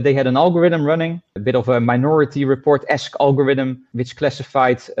They had an algorithm running, a bit of a Minority Report-esque algorithm, which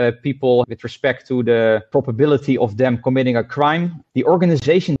classified people with respect to the probability of them committing a crime. The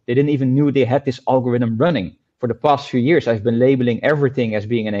organization, they didn't even knew they had this algorithm running. For the past few years, I've been labeling everything as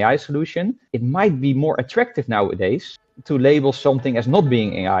being an AI solution. It might be more attractive nowadays to label something as not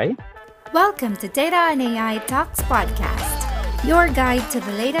being AI. Welcome to Data and AI Talks podcast, your guide to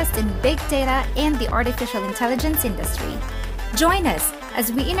the latest in big data and the artificial intelligence industry. Join us as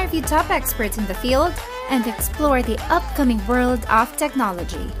we interview top experts in the field and explore the upcoming world of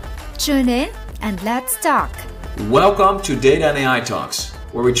technology. Tune in and let's talk. Welcome to Data and AI Talks,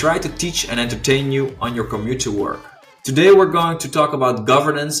 where we try to teach and entertain you on your commute to work. Today we're going to talk about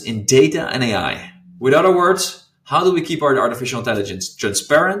governance in data and AI. With other words, how do we keep our artificial intelligence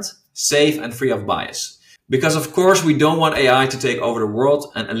transparent, safe and free of bias? Because of course we don't want AI to take over the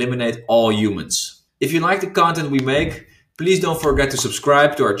world and eliminate all humans. If you like the content we make, please don't forget to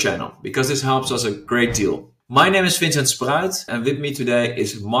subscribe to our channel, because this helps us a great deal. My name is Vincent Spruit, and with me today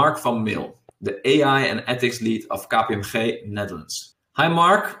is Marc from Meel, the AI and ethics lead of KPMG Netherlands. Hi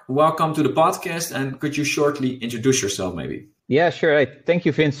Marc, welcome to the podcast, and could you shortly introduce yourself maybe? Yeah, sure. Thank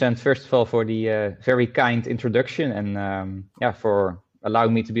you, Vincent, first of all, for the very kind introduction and for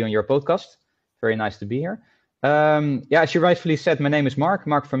allowing me to be on your podcast. Very nice to be here. As you rightfully said, my name is Marc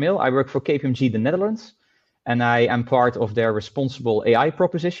from Meel. I work for KPMG the Netherlands. And I am part of their responsible AI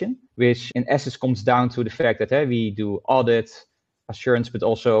proposition, which in essence comes down to the fact that we do audit, assurance, but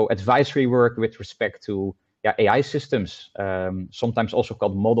also advisory work with respect to AI systems, sometimes also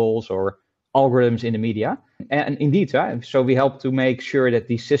called models or algorithms in the media. And indeed, so we help to make sure that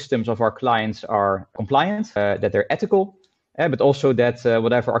these systems of our clients are compliant, that they're ethical, but also that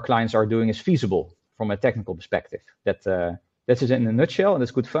whatever our clients are doing is feasible from a technical perspective. That is in a nutshell, and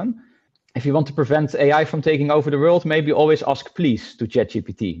it's good fun. If you want to prevent AI from taking over the world, maybe always ask please to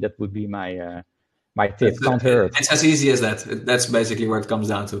ChatGPT. That would be my tip. Can't hurt. It's as easy as that. That's basically where it comes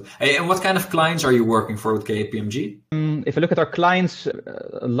down to. Hey, and what kind of clients are you working for with KPMG? If you look at our clients,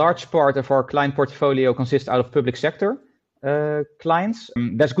 a large part of our client portfolio consists out of public sector clients.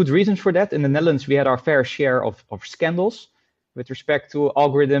 There's good reasons for that. In the Netherlands, we had our fair share of scandals with respect to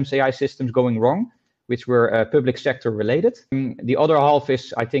algorithms, AI systems going wrong, which were public sector related. The other half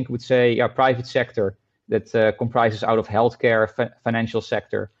is, I think, would say, private sector that comprises out of healthcare, financial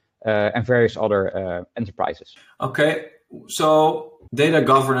sector, and various other enterprises. Okay, so data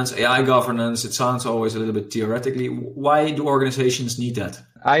governance, AI governance, it sounds always a little bit theoretically. Why do organizations need that?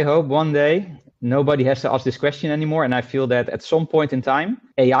 I hope one day nobody has to ask this question anymore. And I feel that at some point in time,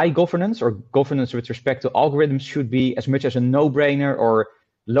 AI governance or governance with respect to algorithms should be as much as a no-brainer or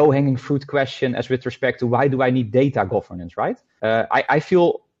low-hanging fruit question as with respect to why do I need data governance, right? I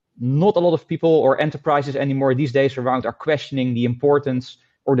feel not a lot of people or enterprises anymore these days around are questioning the importance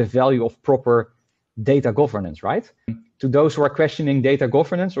or the value of proper data governance, right? To those who are questioning data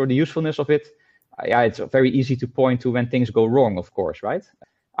governance or the usefulness of it, it's very easy to point to when things go wrong, of course, right?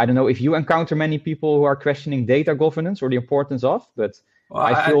 I don't know if you encounter many people who are questioning data governance or the importance of, but well,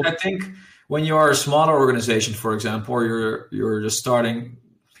 I think when you are a smaller organization, for example, or you're just starting,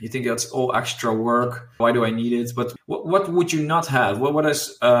 you think that's all extra work. Why do I need it? But what would you not have? What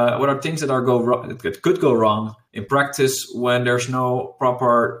are things that could go wrong in practice when there's no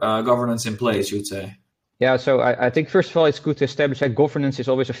proper governance in place, you'd say? Yeah, so I think first of all, it's good to establish that governance is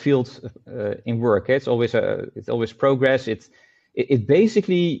always a field in work. It's always progress. It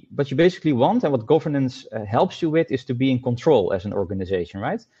basically, what you basically want and what governance helps you with is to be in control as an organization,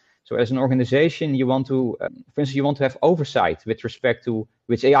 right? So as an organization, you want to, for instance, you want to have oversight with respect to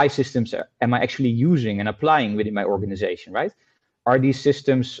which AI systems am I actually using and applying within my organization, right? Are these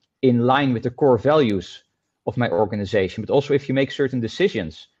systems in line with the core values of my organization? But also if you make certain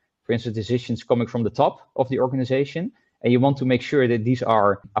decisions, for instance, decisions coming from the top of the organization, and you want to make sure that these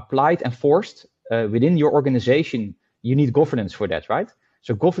are applied and forced within your organization, you need governance for that, right?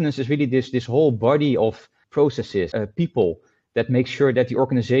 So governance is really this whole body of processes, people, that makes sure that the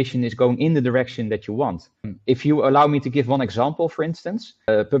organization is going in the direction that you want. If you allow me to give one example, for instance,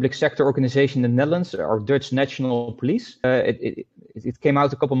 a public sector organization in the Netherlands, our Dutch National Police, it came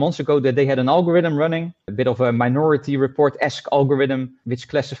out a couple months ago that they had an algorithm running, a bit of a Minority Report-esque algorithm, which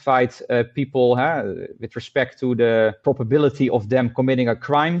classified people with respect to the probability of them committing a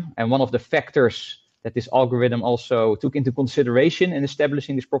crime. And one of the factors that this algorithm also took into consideration in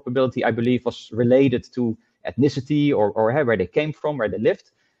establishing this probability, I believe, was related to ethnicity or where they came from, where they lived.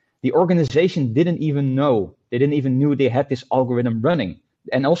 The organization didn't even know. They didn't even knew they had this algorithm running.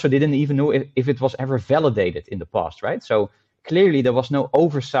 And also they didn't even know if it was ever validated in the past, right? So clearly there was no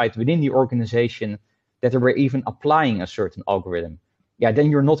oversight within the organization that they were even applying a certain algorithm.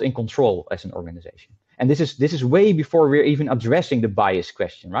 then you're not in control as an organization. And this is way before we're even addressing the bias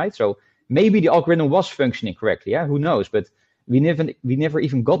question, right? So maybe the algorithm was functioning correctly, who knows? But we never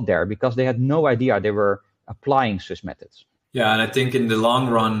even got there because they had no idea they were applying such methods. Yeah, and I think in the long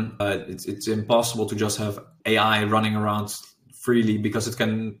run, it's impossible to just have AI running around freely because it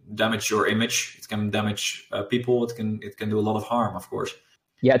can damage your image, it can damage people, it can do a lot of harm, of course.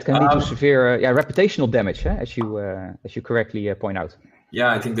 Yeah, it can lead to severe reputational damage, as you correctly point out. Yeah,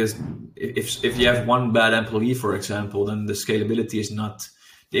 I think if you have one bad employee, for example, then the scalability is not,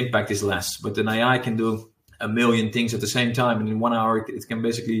 the impact is less. But an AI can do a million things at the same time, and in 1 hour it can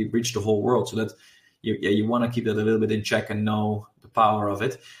basically reach the whole world. So that you want to keep that a little bit in check and know the power of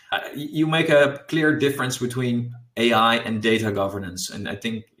it. You make a clear difference between AI and data governance, and I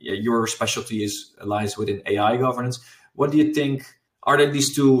think your specialty lies within AI governance. What do you think? Are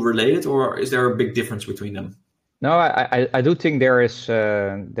these two related, or is there a big difference between them? No, I do think there is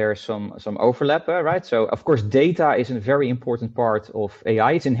some overlap, right? So of course, data is a very important part of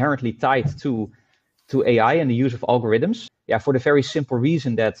AI. It's inherently tied to AI and the use of algorithms. Yeah, for the very simple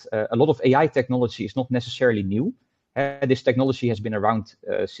reason that a lot of AI technology is not necessarily new. This technology has been around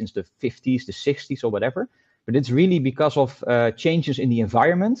since the 50s, the 60s, or whatever. But it's really because of changes in the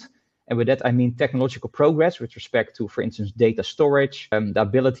environment. And with that, I mean technological progress with respect to, for instance, data storage, the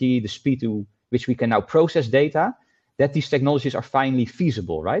ability, the speed to which we can now process data, that these technologies are finally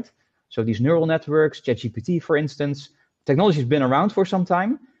feasible, right? So these neural networks, ChatGPT, for instance, technology has been around for some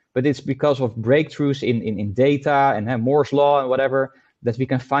time, but it's because of breakthroughs in data and Moore's law and whatever, that we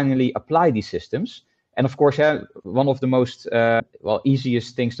can finally apply these systems. And of course, one of the most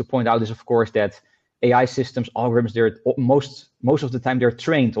easiest things to point out is, of course, that AI systems, algorithms, they're most of the time they're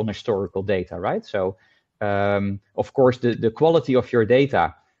trained on historical data, right? So, of course, the quality of your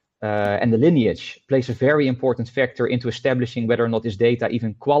data and the lineage plays a very important factor into establishing whether or not this data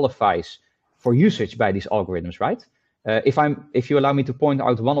even qualifies for usage by these algorithms, right? If you allow me to point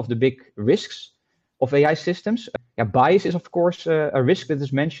out one of the big risks of AI systems, bias is of course a risk that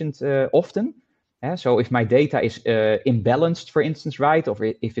is mentioned often. So if my data is imbalanced, for instance, right, or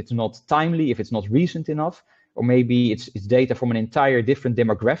if it's not timely, if it's not recent enough, or maybe it's data from an entire different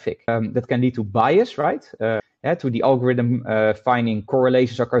demographic, that can lead to bias, right? To the algorithm finding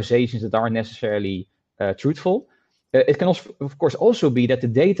correlations or causations that aren't necessarily truthful. It can also, of course, also be that the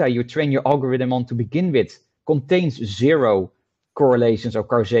data you train your algorithm on to begin with contains zero correlations or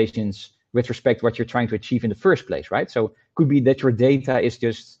causations with respect to what you're trying to achieve in the first place, right? So it could be that your data is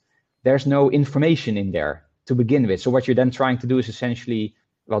just, there's no information in there to begin with. So what you're then trying to do is essentially,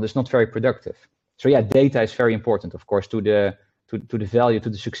 it's not very productive. So yeah, data is very important, of course, to the value, to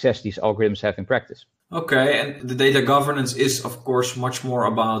the success these algorithms have in practice. Okay, and the data governance is, of course, much more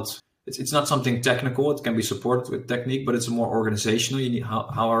about, it's not something technical, it can be supported with technique, but it's more organizational. You need,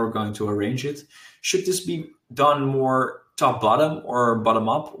 how are we going to arrange it? Should this be done more top-bottom or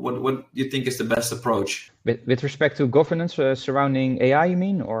bottom-up? What do you think is the best approach? With respect to governance surrounding AI, you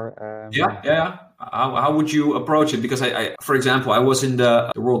mean? Or Yeah. How would you approach it? Because I for example, I was in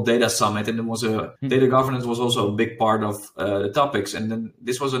the World Data Summit, and it was data governance was also a big part of the topics. And then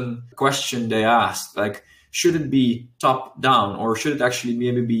this was a question they asked, like, should it be top-down, or should it actually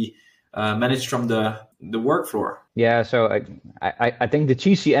maybe be managed from the work floor? Yeah, so I think the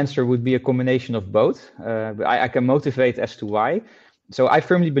cheesy answer would be a combination of both. But I can motivate as to why. So I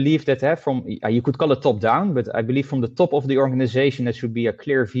firmly believe that from you could call it top down, but I believe from the top of the organization there should be a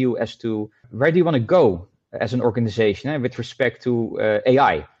clear view as to where do you want to go as an organization with respect to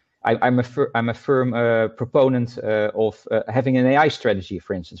AI. I'm a firm proponent of having an AI strategy,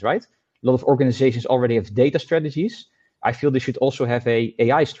 for instance, right? A lot of organizations already have data strategies. I feel they should also have a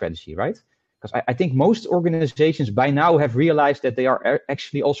AI strategy, right? Because I think most organizations by now have realized that they are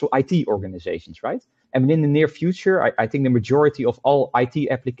actually also IT organizations, right? And in the near future, I think the majority of all IT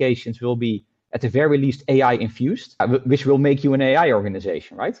applications will be, at the very least, AI infused, which will make you an AI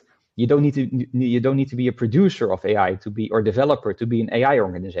organization, right? You don't need to be a producer of AI or developer to be an AI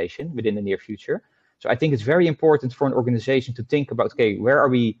organization within the near future. So I think it's very important for an organization to think about, okay, where are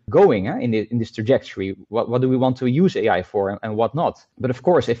we going in this trajectory? What do we want to use AI for and what not? But of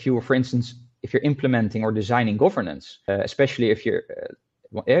course, if you're implementing or designing governance, especially if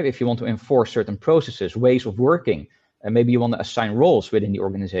you want to enforce certain processes, ways of working, and maybe you want to assign roles within the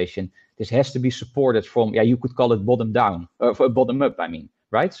organization, this has to be supported from, you could call it bottom down, or bottom up,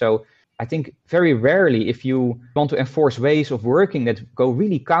 right? So I think very rarely, if you want to enforce ways of working that go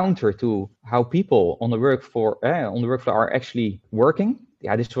really counter to how people on the work floor are actually working,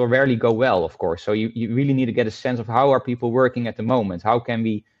 this will rarely go well, of course. So you really need to get a sense of how are people working at the moment? How can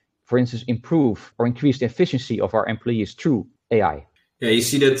we, for instance, improve or increase the efficiency of our employees through AI? Yeah, you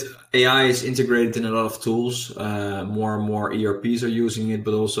see that AI is integrated in a lot of tools. More and more ERPs are using it,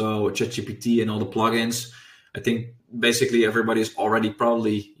 but also ChatGPT and all the plugins. I think basically everybody is already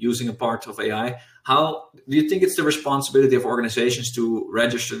probably using a part of AI. How do you think it's the responsibility of organizations to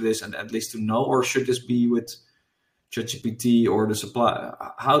register this and at least to know, or should this be with ChatGPT or the supply?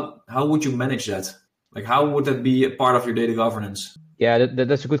 How would you manage that? Like, how would that be a part of your data governance? Yeah,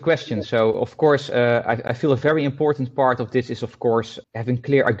 that's a good question. So, of course, I feel a very important part of this is, of course, having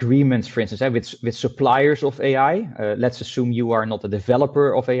clear agreements, for instance, with suppliers of AI. Let's assume you are not a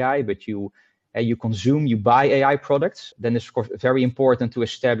developer of AI, but you buy AI products. Then it's, of course, very important to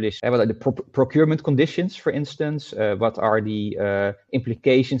establish what are the procurement conditions, for instance, what are the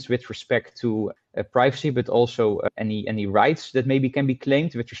implications with respect to privacy, but also any rights that maybe can be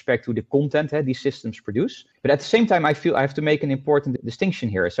claimed with respect to the content these systems produce. But at the same time, I feel I have to make an important distinction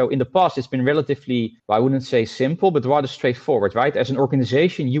here. So in the past, it's been relatively, well, I wouldn't say simple, but rather straightforward, right? As an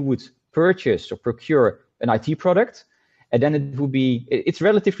organization, you would purchase or procure an IT product, and then it's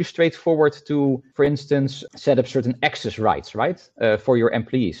relatively straightforward to, for instance, set up certain access rights, right, for your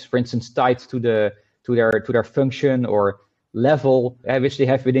employees, for instance, tied to their function or level, which they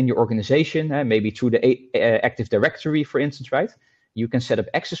have within your organization, maybe through the Active Directory, for instance, right? You can set up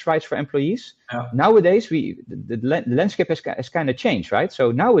access rights for employees. Yeah. Nowadays, the landscape has kind of changed, right?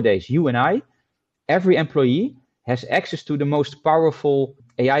 So nowadays, you and I, every employee has access to the most powerful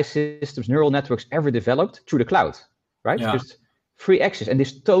AI systems, neural networks ever developed through the cloud, right? Yeah. Just free access. And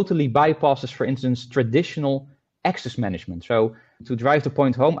this totally bypasses, for instance, traditional access management. So to drive the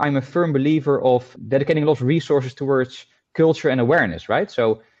point home, I'm a firm believer of dedicating a lot of resources towards culture and awareness, right?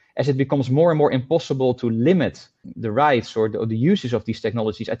 So as it becomes more and more impossible to limit the rights or the uses of these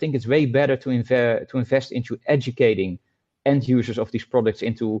technologies, I think it's way better to invest into educating end users of these products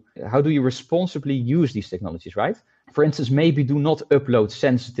into how do you responsibly use these technologies, right? For instance, maybe do not upload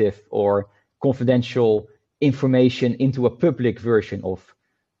sensitive or confidential information into a public version of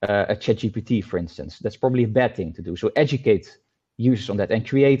a ChatGPT, for instance. That's probably a bad thing to do. So educate users on that and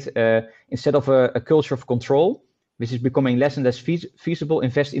create, instead of a culture of control, which is becoming less and less feasible,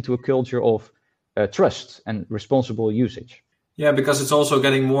 invest into a culture of trust and responsible usage. Yeah, because it's also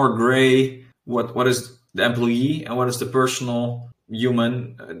getting more gray. What is the employee and what is the personal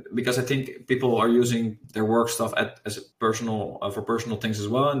human? Because I think people are using their work stuff as a personal for personal things as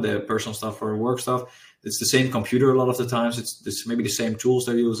well, and the personal stuff for work stuff. It's the same computer a lot of the times. It's maybe the same tools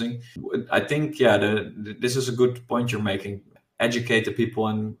they're using. I think this is a good point you're making. Educate the people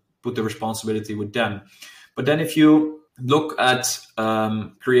and put the responsibility with them. But then if you look at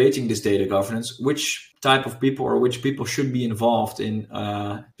creating this data governance, which type of people or which people should be involved in,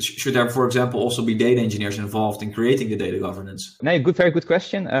 should there, for example, also be data engineers involved in creating the data governance? No, very good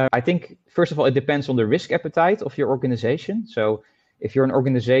question. I think, first of all, it depends on the risk appetite of your organization. So if you're an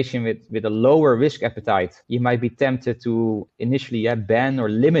organization with a lower risk appetite, you might be tempted to initially ban or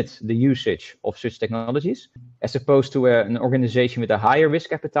limit the usage of such technologies, as opposed to an organization with a higher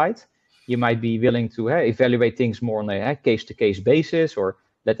risk appetite. You might be willing to evaluate things more on a case-to-case basis or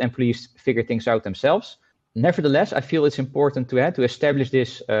let employees figure things out themselves. Nevertheless, I feel it's important to establish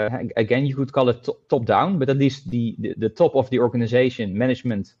this, again, you could call it top-down, but at least the top of the organization,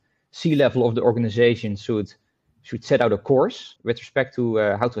 management, C-level of the organization should set out a course with respect to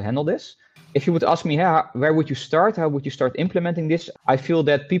how to handle this. If you would ask me, where would you start? How would you start implementing this? I feel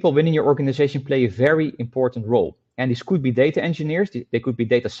that people within your organization play a very important role. And these could be data engineers, they could be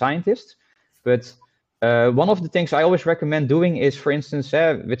data scientists. But one of the things I always recommend doing is, for instance,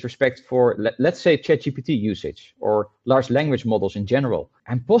 with respect for, let's say, ChatGPT usage or large language models in general.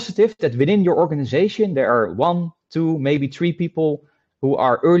 I'm positive that within your organization, there are 1, 2, maybe 3 people who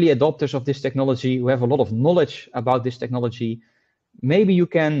are early adopters of this technology, who have a lot of knowledge about this technology. Maybe you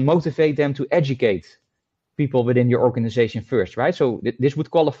can motivate them to educate people within your organization first, right? So this would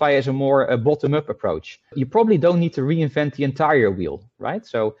qualify as a more bottom-up approach. You probably don't need to reinvent the entire wheel, right?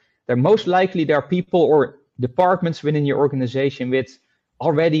 So there are people or departments within your organization with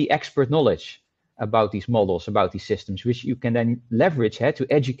already expert knowledge about these models, about these systems, which you can then leverage to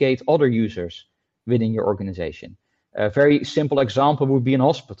educate other users within your organization. A very simple example would be an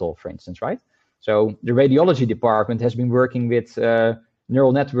hospital, for instance, right? So the radiology department has been working with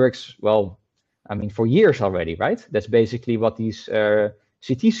neural networks, for years already, right? That's basically what these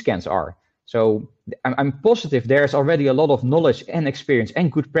CT scans are. So I'm positive there's already a lot of knowledge and experience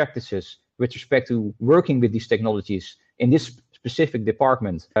and good practices with respect to working with these technologies in this specific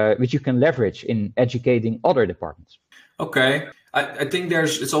department, which you can leverage in educating other departments. Okay. I think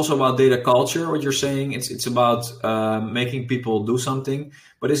it's also about data culture, what you're saying. It's about making people do something.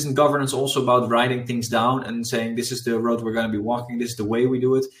 But isn't governance also about writing things down and saying, this is the road we're going to be walking, this is the way we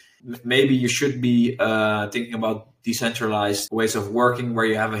do it? Maybe you should be thinking about decentralized ways of working, where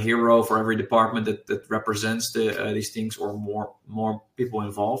you have a hero for every department that represents these things, or more people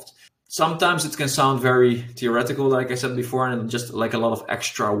involved. Sometimes it can sound very theoretical, like I said before, and just like a lot of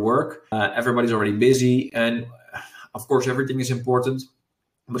extra work. Everybody's already busy, and of course, everything is important.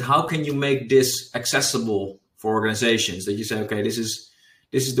 But how can you make this accessible for organizations, that you say, okay, this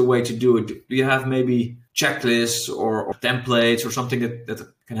is the way to do it? Do you have maybe checklists or templates or something that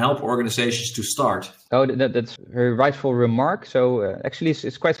can help organizations to start? Oh, that's a very rightful remark. So actually,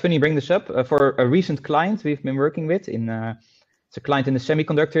 it's quite funny you bring this up. For a recent client we've been working with it's a client in the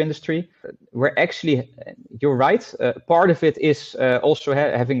semiconductor industry, where actually, you're right, part of it is also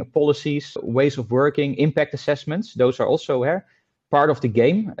having policies, ways of working, impact assessments. Those are also part of the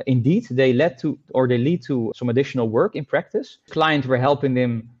game. Indeed, they lead to some additional work in practice. Client were helping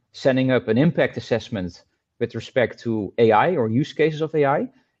them setting up an impact assessment with respect to AI or use cases of AI.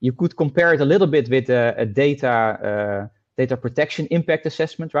 You could compare it a little bit with a data protection impact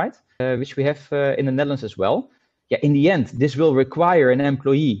assessment, right? Which we have in the Netherlands as well. Yeah, in the end, this will require an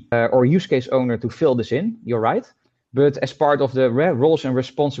employee or use case owner to fill this in. You're right. But as part of the roles and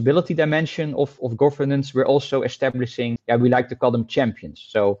responsibility dimension of governance, we're also establishing, we like to call them champions.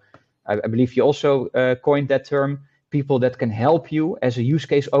 So I believe you also coined that term, people that can help you as a use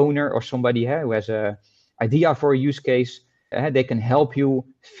case owner or somebody who has an idea for a use case. They can help you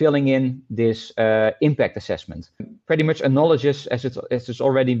filling in this impact assessment. Pretty much analogious as it's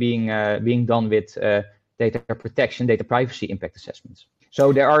already being done with data protection, data privacy impact assessments.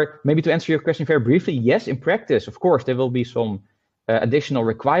 So there are, maybe to answer your question very briefly, yes, in practice, of course, there will be some additional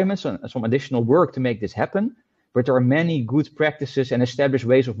requirements and some additional work to make this happen. But there are many good practices and established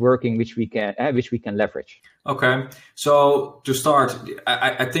ways of working which we can leverage. Okay, so to start,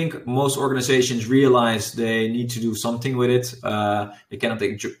 I think most organizations realize they need to do something with it. They cannot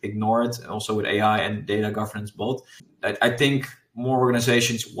ignore it. Also with AI and data governance, both. I think more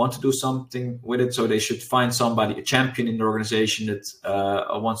organizations want to do something with it, so they should find somebody, a champion in the organization that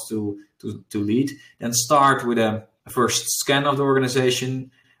wants to lead. Then start with a first scan of the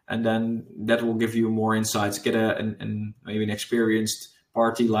organization, and then that will give you more insights. Get maybe an experienced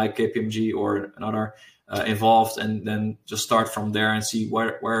party like KPMG or another involved, and then just start from there and see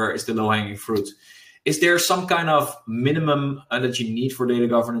where is the low-hanging fruit. Is there some kind of minimum that you need for data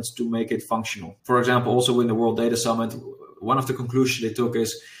governance to make it functional? For example, also in the World Data Summit, one of the conclusions they took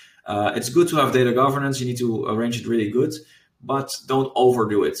is it's good to have data governance. You need to arrange it really good, but don't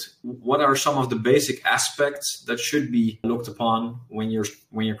overdo it. What are some of the basic aspects that should be looked upon when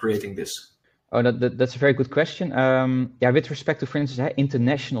you're creating this? Oh, that's a very good question. With respect to, for instance,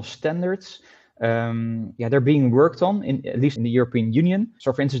 international standards, they're being worked on, at least in the European Union.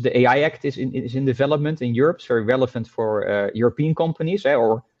 So, for instance, the AI Act is in development in Europe. It's very relevant for European companies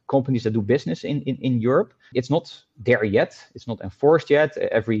or companies that do business in Europe. It's not there yet. It's not enforced yet.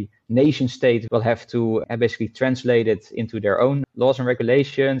 Every nation state will have to basically translate it into their own laws and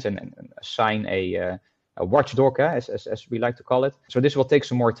regulations and assign a watchdog, as we like to call it. So this will take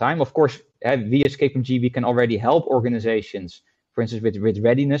some more time. Of course, we as KPMG, we can already help organizations, for instance, with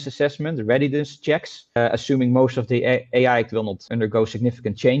readiness assessment, readiness checks, assuming most of the AI Act will not undergo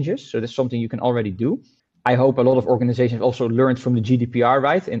significant changes. So that's something you can already do. I hope a lot of organizations also learned from the GDPR,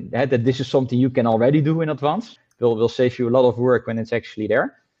 right? And that this is something you can already do in advance. Will save you a lot of work when it's actually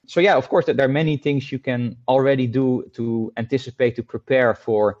there. So of course, there are many things you can already do to anticipate, to prepare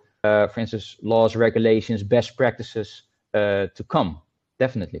for instance, laws, regulations, best practices to come.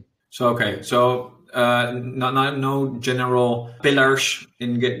 Definitely. So no general pillars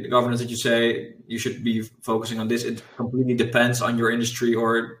in governance that you say you should be focusing on this. It completely depends on your industry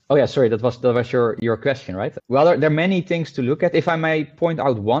or... Oh yeah, sorry, that was your question, right? Well, there are many things to look at. If I may point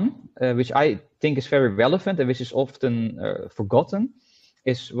out one, which I think is very relevant and which is often forgotten,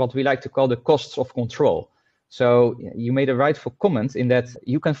 is what we like to call the costs of control. So you made a rightful comment in that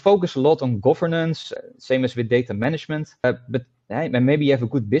you can focus a lot on governance, same as with data management, but maybe you have a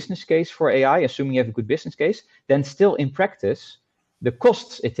good business case for AI, assuming you have a good business case, then still in practice, the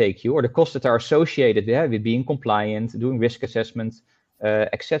costs it takes you or the costs that are associated with being compliant, doing risk assessment,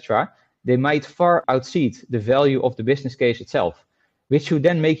 etc., they might far exceed the value of the business case itself, which should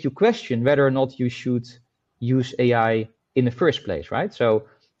then make you question whether or not you should use AI in the first place, right? So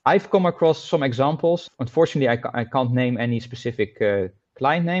I've come across some examples. Unfortunately, I can't name any specific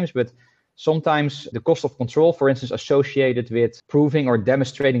client names, but sometimes the cost of control, for instance, associated with proving or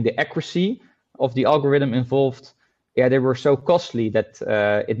demonstrating the accuracy of the algorithm involved, they were so costly that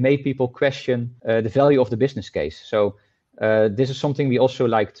it made people question the value of the business case. So this is something we also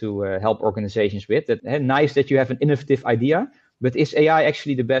like to help organizations with. That nice that you have an innovative idea, but is AI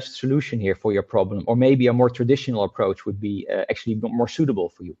actually the best solution here for your problem? Or maybe a more traditional approach would be actually more suitable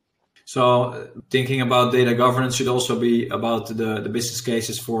for you. So thinking about data governance should also be about the business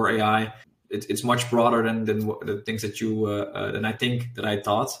cases for AI. It's much broader than the things that you than I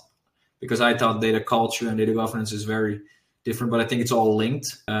thought, because I thought data culture and data governance is very different, but I think it's all linked.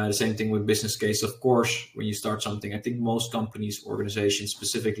 The same thing with business case. Of course, when you start something, I think most companies, organizations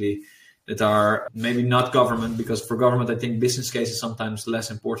specifically, that are maybe not government, because for government, I think business case is sometimes less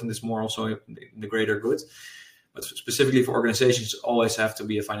important. It's more also in the greater good. But specifically for organizations, always have to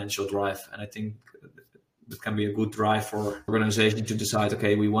be a financial drive. And I think it can be a good drive for organizations to decide,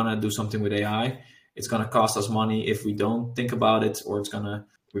 okay, we want to do something with AI. It's going to cost us money if we don't think about it, or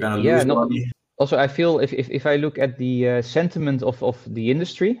we're going to lose money. Also, I feel if I look at the sentiment of the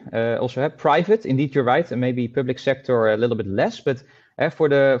industry, also private, indeed, you're right, and maybe public sector a little bit less, but for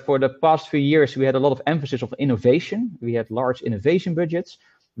the past few years, we had a lot of emphasis of innovation. We had large innovation budgets.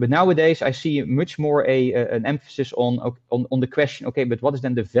 But nowadays, I see much more an emphasis on the question, okay, but what is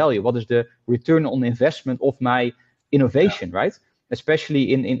then the value? What is the return on investment of my innovation, right?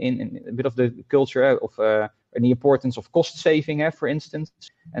 Especially in a bit of the culture of and the importance of cost saving, for instance,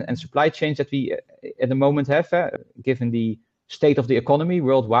 and supply chains that we at the moment have, given the state of the economy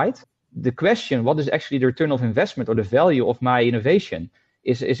worldwide. The question, what is actually the return of investment or the value of my innovation,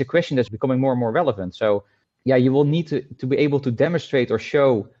 is a question that's becoming more and more relevant. So you will need to be able to demonstrate or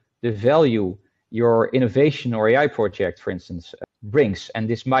show the value your innovation or AI project, for instance, brings. And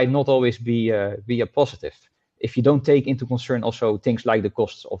this might not always be a positive if you don't take into concern also things like the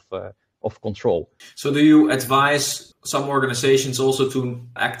costs of control. So do you advise some organizations also to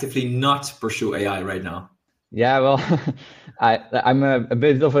actively not pursue AI right now? Yeah, well, I'm a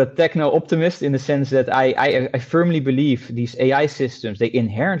bit of a techno-optimist in the sense that I firmly believe these AI systems, they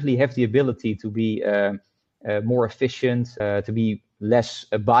inherently have the ability to be more efficient, to be less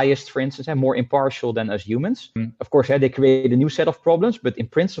biased, for instance, and more impartial than us humans. Of course, they create a new set of problems, but in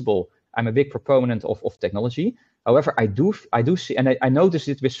principle, I'm a big proponent of technology. However, I do see, and I notice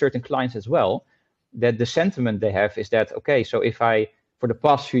it with certain clients as well, that the sentiment they have is that, okay, so if for the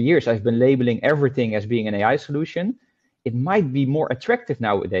past few years, I've been labeling everything as being an AI solution, it might be more attractive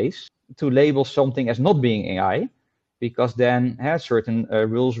nowadays to label something as not being AI, because then certain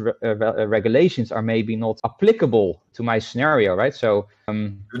rules, regulations are maybe not applicable to my scenario, right? So,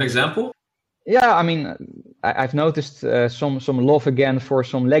 an example? Yeah, I mean, I've noticed some love again for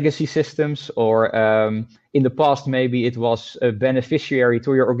some legacy systems, or in the past, maybe it was a beneficiary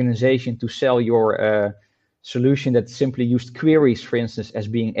to your organization to sell your solution that simply used queries, for instance, as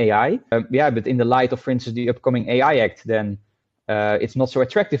being AI. But in the light of, for instance, the upcoming AI Act, then it's not so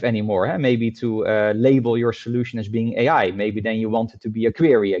attractive anymore. Maybe to label your solution as being AI. Maybe then you want it to be a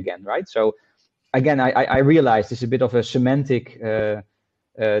query again, right? So again, I realize it's a bit of a semantic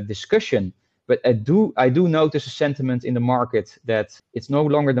discussion. But I do notice a sentiment in the market that it's no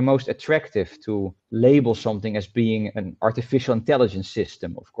longer the most attractive to label something as being an artificial intelligence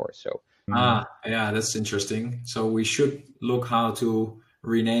system, of course. So yeah, that's interesting. So we should look how to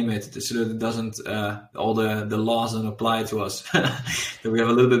rename it so that it doesn't all the laws don't apply to us. That we have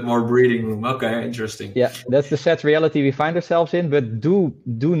a little bit more breathing room. Okay, interesting. Yeah, that's the sad reality we find ourselves in. But do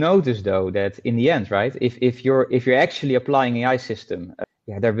notice though that in the end, right? If you're actually applying AI system.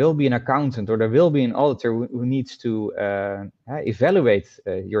 There will be an accountant or there will be an auditor who needs to evaluate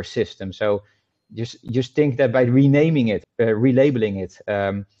your system. So just think that by renaming it, relabeling it,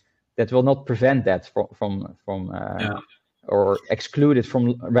 that will not prevent that from or exclude it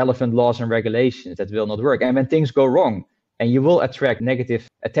from relevant laws and regulations. That will not work. And when things go wrong, and you will attract negative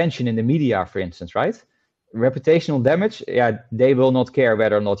attention in the media, for instance, right? Reputational damage, they will not care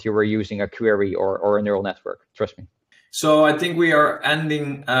whether or not you were using a query or a neural network. Trust me. So I think we are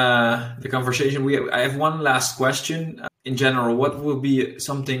ending the conversation. I have one last question. In general, what would be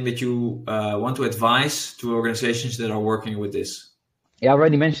something that you want to advise to organizations that are working with this? Yeah, I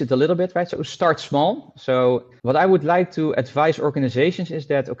already mentioned it a little bit, right? So start small. So what I would like to advise organizations is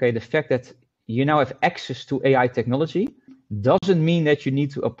that, okay, the fact that you now have access to AI technology doesn't mean that you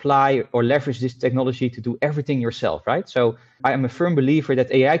need to apply or leverage this technology to do everything yourself, right? So I am a firm believer that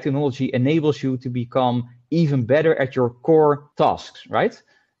AI technology enables you to become even better at your core tasks, right?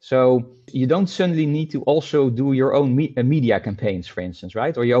 So you don't suddenly need to also do your own media campaigns, for instance,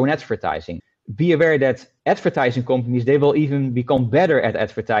 right? Or your own advertising. Be aware that advertising companies, they will even become better at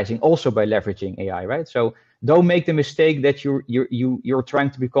advertising also by leveraging AI, right? So don't make the mistake that you're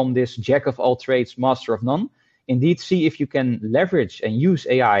trying to become this jack of all trades, master of none. indeed see if you can leverage and use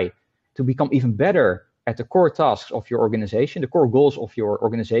AI to become even better at the core tasks of your organization, the core goals of your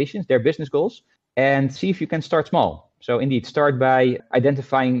organizations, their business goals, and see if you can start small. So indeed, start by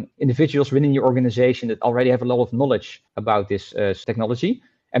identifying individuals within your organization that already have a lot of knowledge about this technology.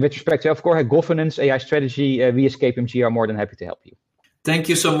 And with respect to, of course, governance, AI strategy, we as KPMG are more than happy to help you. Thank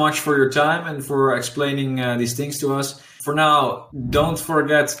you so much for your time and for explaining these things to us. For now, don't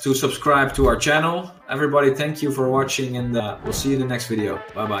forget to subscribe to our channel. Everybody, thank you for watching, and we'll see you in the next video.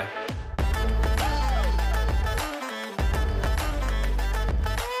 Bye-bye.